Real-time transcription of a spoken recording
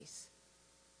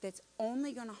that's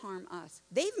only going to harm us.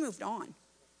 They've moved on.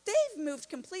 They've moved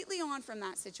completely on from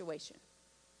that situation.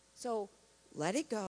 So let it go.